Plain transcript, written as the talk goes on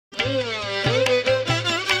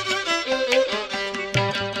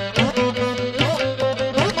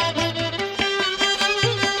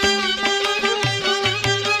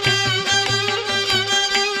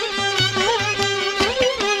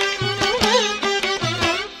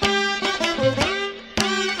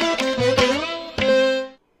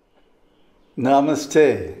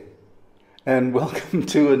Namaste, and welcome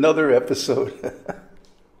to another episode.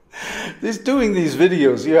 Doing these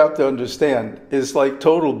videos, you have to understand, is like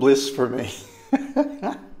total bliss for me.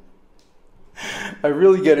 I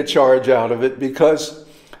really get a charge out of it because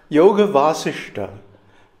Yoga Vasishta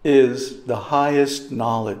is the highest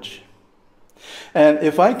knowledge. And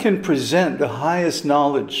if I can present the highest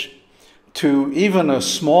knowledge to even a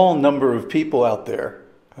small number of people out there,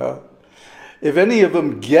 if any of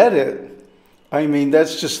them get it, I mean,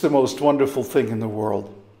 that's just the most wonderful thing in the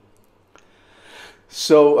world.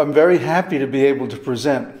 So I'm very happy to be able to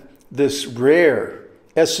present this rare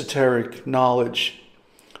esoteric knowledge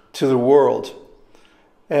to the world.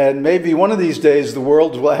 And maybe one of these days the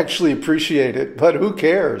world will actually appreciate it, but who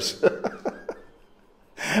cares?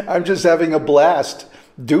 I'm just having a blast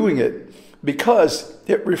doing it because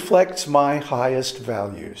it reflects my highest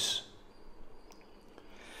values.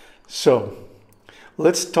 So,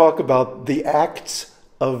 let's talk about the acts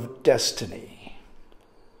of destiny.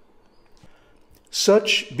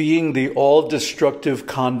 Such being the all-destructive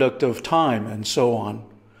conduct of time, and so on,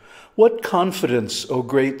 what confidence, O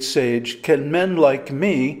great sage, can men like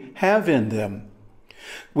me have in them?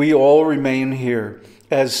 We all remain here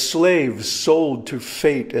as slaves sold to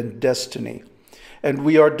fate and destiny, and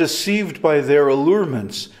we are deceived by their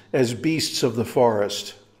allurements as beasts of the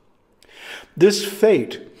forest. This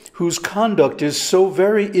fate, whose conduct is so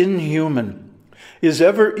very inhuman, is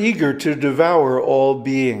ever eager to devour all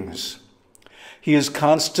beings. He is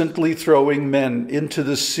constantly throwing men into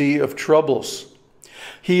the sea of troubles.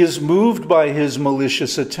 He is moved by his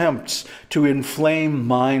malicious attempts to inflame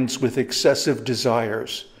minds with excessive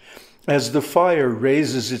desires, as the fire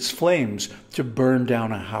raises its flames to burn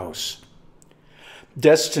down a house.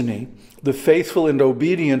 Destiny, the faithful and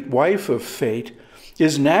obedient wife of fate,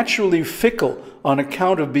 is naturally fickle on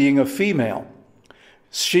account of being a female.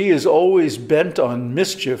 She is always bent on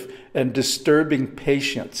mischief and disturbing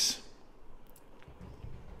patience.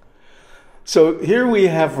 So here we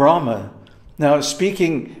have Rama now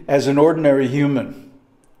speaking as an ordinary human.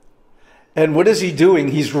 And what is he doing?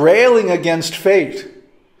 He's railing against fate.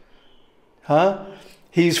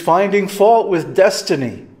 He's finding fault with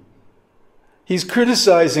destiny. He's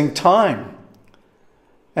criticizing time.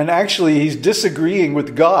 And actually, he's disagreeing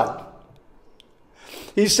with God.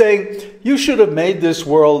 He's saying, you should have made this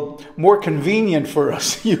world more convenient for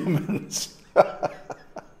us humans.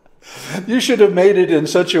 You should have made it in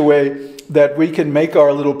such a way that we can make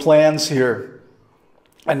our little plans here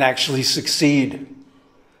and actually succeed.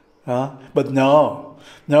 But no,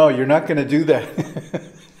 you're not going to do that.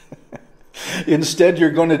 Instead,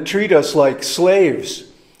 you're going to treat us like slaves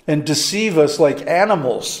and deceive us like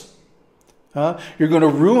animals. You're going to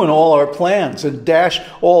ruin all our plans and dash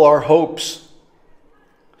all our hopes.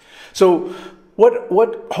 So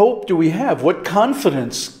what hope do we have? What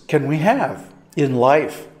confidence can we have in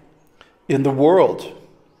life, in the world?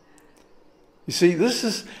 You see, this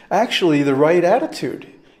is actually the right attitude.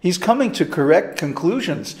 He's coming to correct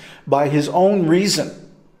conclusions by his own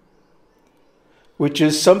reason, which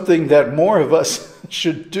is something that more of us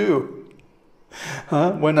should do.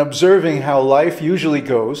 When observing how life usually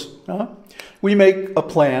goes, we make a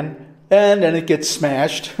plan, and then it gets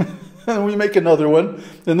smashed. And we make another one,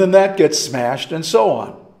 and then that gets smashed, and so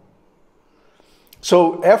on.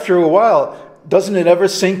 So after a while, doesn't it ever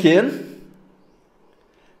sink in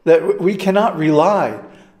that we cannot rely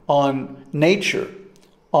on nature,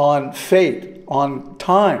 on fate, on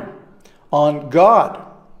time, on God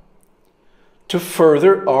to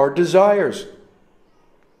further our desires?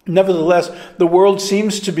 Nevertheless, the world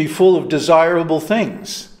seems to be full of desirable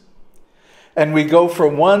things. And we go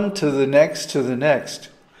from one to the next,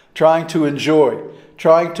 trying to enjoy,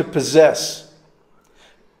 trying to possess,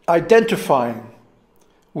 identifying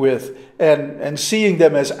with and seeing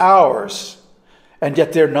them as ours, and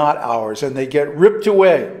yet they're not ours, and they get ripped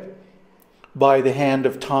away by the hand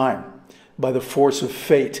of time, by the force of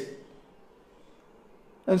fate.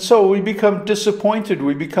 And so we become disappointed,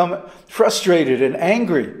 we become frustrated and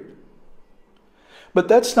angry. But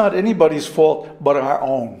that's not anybody's fault but our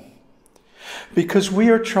own. Because we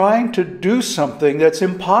are trying to do something that's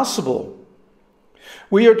impossible.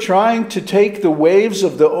 We are trying to take the waves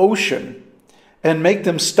of the ocean and make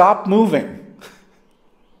them stop moving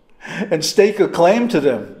and stake a claim to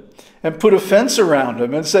them and put a fence around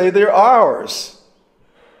them and say they're ours.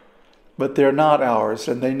 But they're not ours,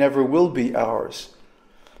 and they never will be ours,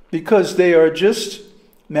 because they are just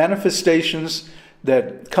manifestations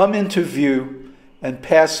that come into view and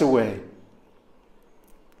pass away.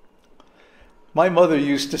 My mother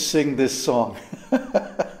used to sing this song.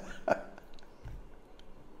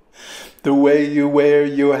 The way you wear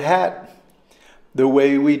your hat the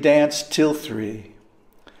way we danced till 3.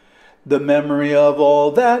 The memory of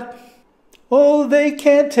all that, oh, they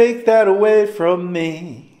can't take that away from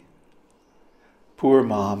me. Poor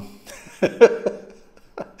mom.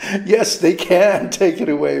 Yes, they can take it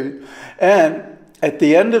away. And at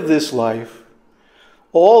the end of this life,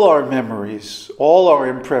 all our memories, all our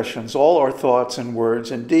impressions, all our thoughts and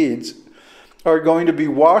words and deeds are going to be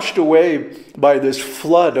washed away by this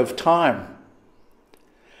flood of time.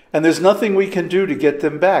 And there's nothing we can do to get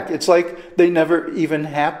them back. It's like they never even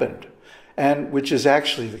happened, and which is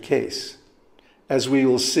actually the case, as we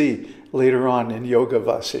will see later on in Yoga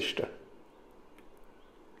Vasishta.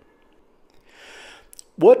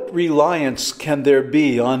 What reliance can there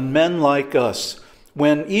be on men like us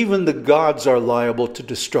when even the gods are liable to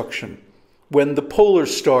destruction, when the polar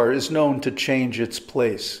star is known to change its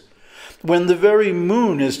place, when the very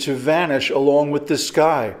moon is to vanish along with the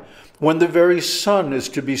sky, when the very sun is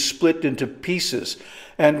to be split into pieces,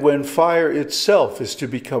 and when fire itself is to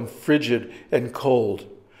become frigid and cold,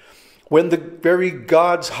 when the very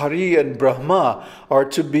gods Hari and Brahmā are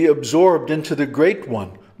to be absorbed into the Great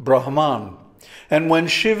One, Brahman, and when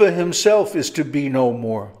Śiva himself is to be no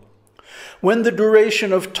more, when the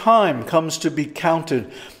duration of time comes to be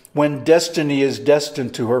counted, when destiny is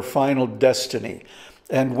destined to her final destiny,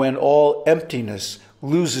 and when all emptiness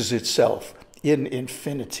loses itself in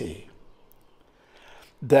infinity.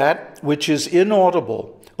 That which is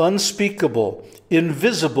inaudible, unspeakable,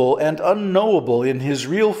 invisible, and unknowable in his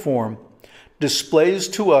real form displays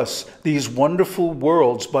to us these wonderful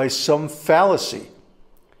worlds by some fallacy.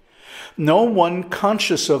 No one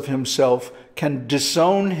conscious of himself can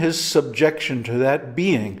disown his subjection to that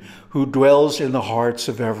being who dwells in the hearts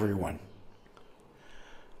of everyone.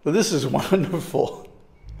 Well, this is wonderful,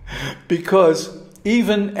 because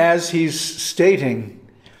even as he's stating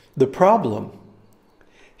the problem,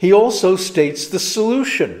 he also states the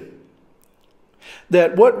solution.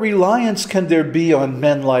 That what reliance can there be on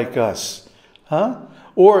men like us?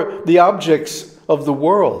 Or the objects of the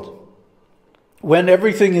world, when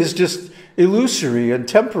everything is just illusory and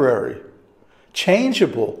temporary,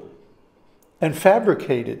 changeable and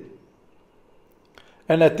fabricated.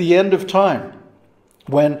 And at the end of time,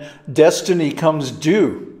 when destiny comes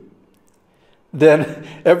due, then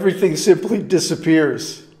everything simply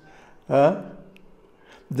disappears.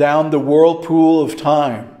 Down the whirlpool of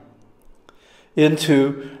time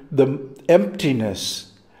into the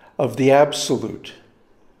emptiness of the absolute.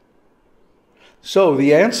 So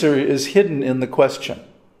the answer is hidden in the question.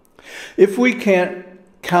 If we can't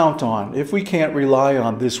count on, if we can't rely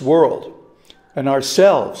on this world and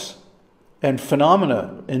ourselves and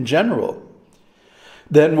phenomena in general,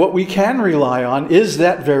 then what we can rely on is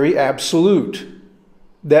that very absolute,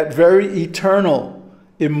 that very eternal,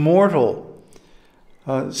 immortal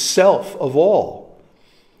self of all,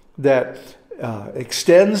 that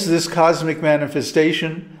extends this cosmic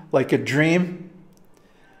manifestation like a dream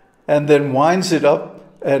and then winds it up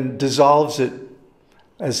and dissolves it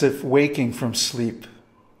as if waking from sleep.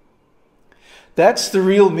 That's the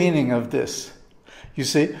real meaning of this. You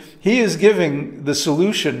see, he is giving the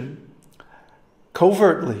solution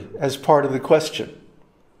covertly as part of the question.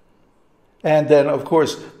 And then, of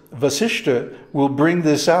course, Vasishta will bring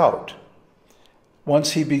this out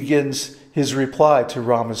once he begins his reply to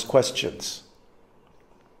Rama's questions.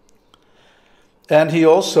 And he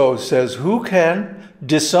also says, who can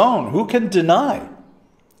disown, who can deny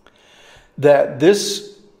that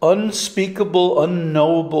this unspeakable,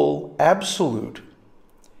 unknowable absolute,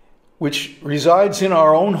 which resides in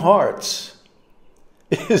our own hearts,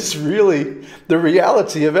 is really the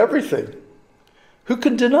reality of everything? Who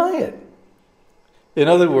can deny it? In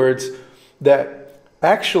other words, that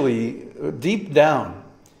actually, deep down,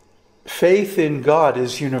 faith in God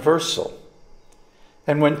is universal.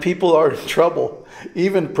 And when people are in trouble,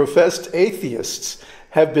 even professed atheists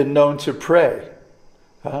have been known to pray.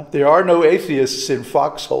 There are no atheists in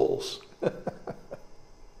foxholes.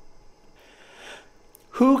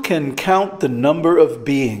 Who can count the number of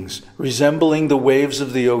beings resembling the waves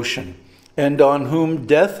of the ocean, and on whom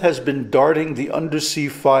death has been darting the undersea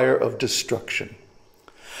fire of destruction?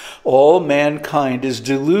 All mankind is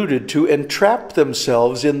deluded to entrap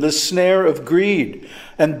themselves in the snare of greed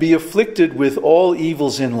and be afflicted with all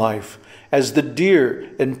evils in life, as the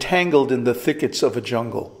deer entangled in the thickets of a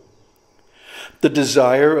jungle. The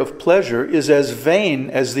desire of pleasure is as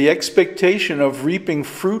vain as the expectation of reaping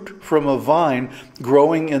fruit from a vine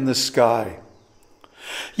growing in the sky.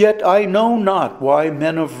 Yet I know not why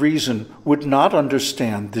men of reason would not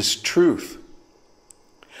understand this truth.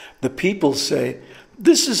 The people say,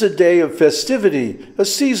 "This is a day of festivity, a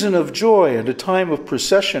season of joy, and a time of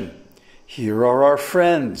procession. Here are our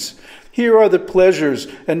friends. Here are the pleasures,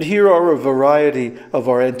 and here are a variety of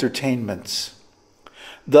our entertainments.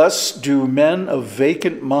 Thus do men of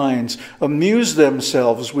vacant minds amuse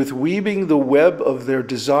themselves with weaving the web of their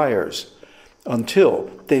desires until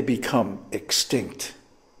they become extinct.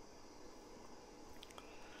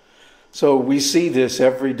 So we see this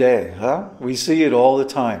every day, huh? We see it all the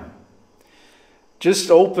time. Just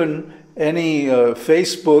open any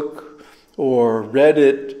Facebook or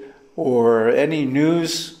Reddit or any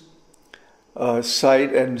news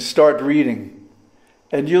site and start reading,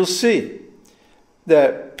 and you'll see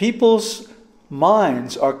that people's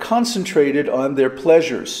minds are concentrated on their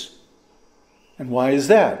pleasures. And why is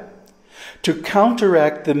that? To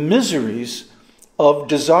counteract the miseries of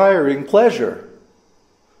desiring pleasure.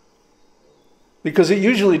 Because it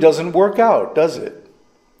usually doesn't work out, does it?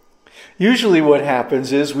 Usually what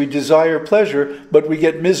happens is we desire pleasure, but we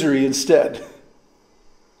get misery instead.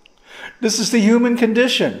 This is the human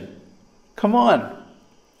condition. Come on.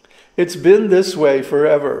 It's been this way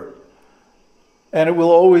forever. And it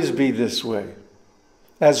will always be this way.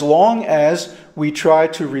 As long as we try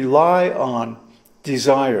to rely on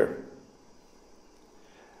desire,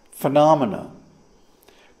 phenomena,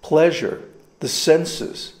 pleasure, the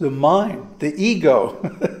senses, the mind, the ego,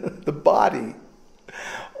 the body.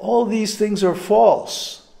 All these things are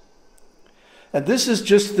false. And this is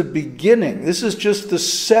just the beginning. This is just the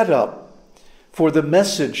setup for the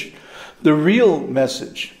message, the real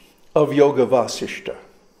message of Yoga Vasishta.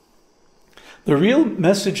 The real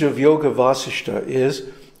message of Yoga Vasishta is,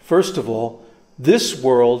 first of all, this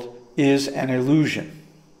world is an illusion.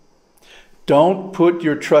 Don't put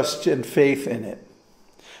your trust and faith in it.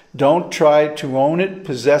 Don't try to own it,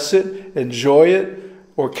 possess it, enjoy it,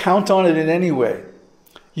 or count on it in any way.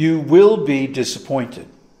 You will be disappointed.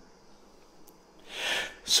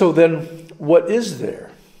 So then, what is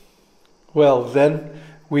there? Well, then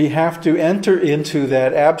we have to enter into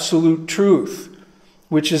that absolute truth,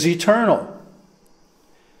 which is eternal.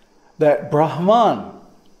 That Brahman,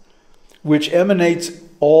 which emanates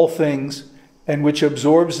all things and which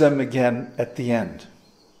absorbs them again at the end.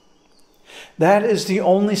 That is the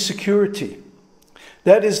only security.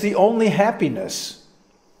 That is the only happiness.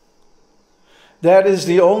 That is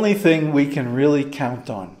the only thing we can really count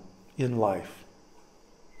on in life.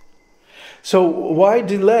 So why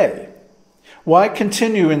delay? Why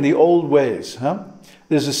continue in the old ways? Huh?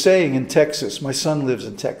 There's a saying in Texas. My son lives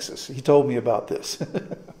in Texas. He told me about this.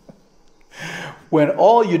 When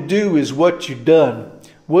all you do is what you done,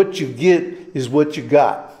 what you get is what you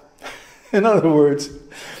got. In other words,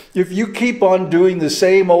 if you keep on doing the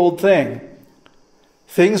same old thing,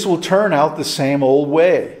 things will turn out the same old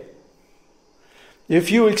way.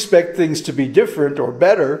 If you expect things to be different or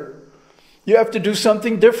better, you have to do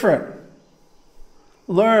something different.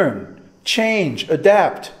 Learn, change,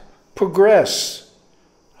 adapt, progress.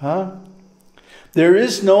 Huh? There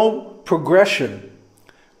is no progression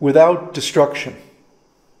without destruction.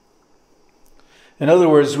 In other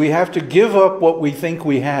words, we have to give up what we think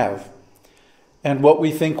we have and what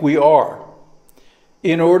we think we are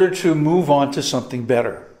in order to move on to something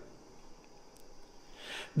better.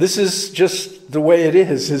 This is just the way it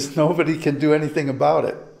is nobody can do anything about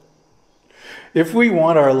it. If we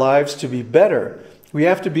want our lives to be better, we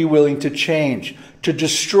have to be willing to change, to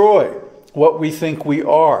destroy what we think we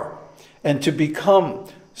are, and to become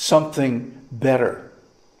something better.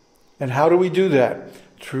 And how do we do that?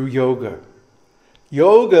 Through yoga.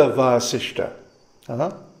 Yoga Vasishta.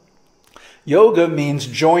 Yoga means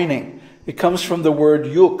joining. It comes from the word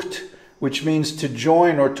yukt, which means to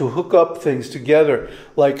join or to hook up things together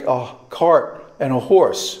like a cart and a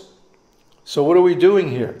horse. So what are we doing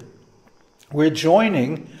here? We're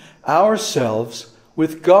joining ourselves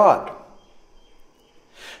with God.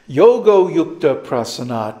 Yogo yukta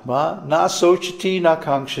prasanatma na sochati na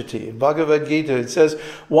kankshati. In Bhagavad Gita it says,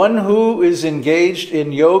 one who is engaged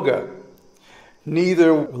in yoga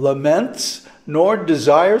neither laments nor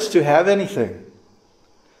desires to have anything.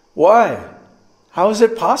 Why? How is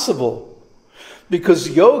it possible? Because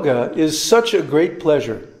yoga is such a great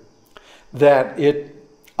pleasure that it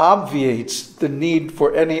obviates the need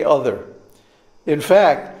for any other. In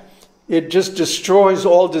fact, it just destroys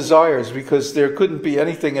all desires because there couldn't be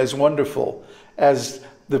anything as wonderful as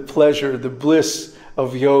the pleasure, the bliss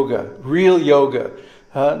of yoga, real yoga,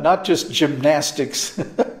 not just gymnastics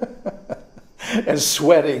and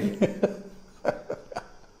sweating.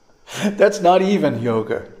 That's not even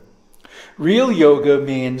yoga. Real yoga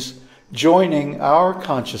means joining our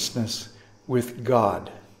consciousness with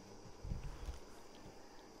God.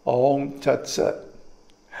 Om Tat Sat.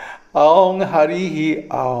 Om Harihi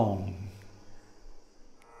Om.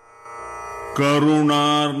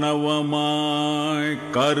 கருணார்ணவமாய்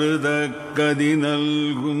கருதக்கதி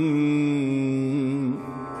நல்கும்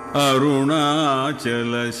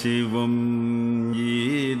அருணாச்சல சிவம்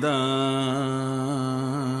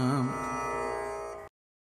ஈதான்.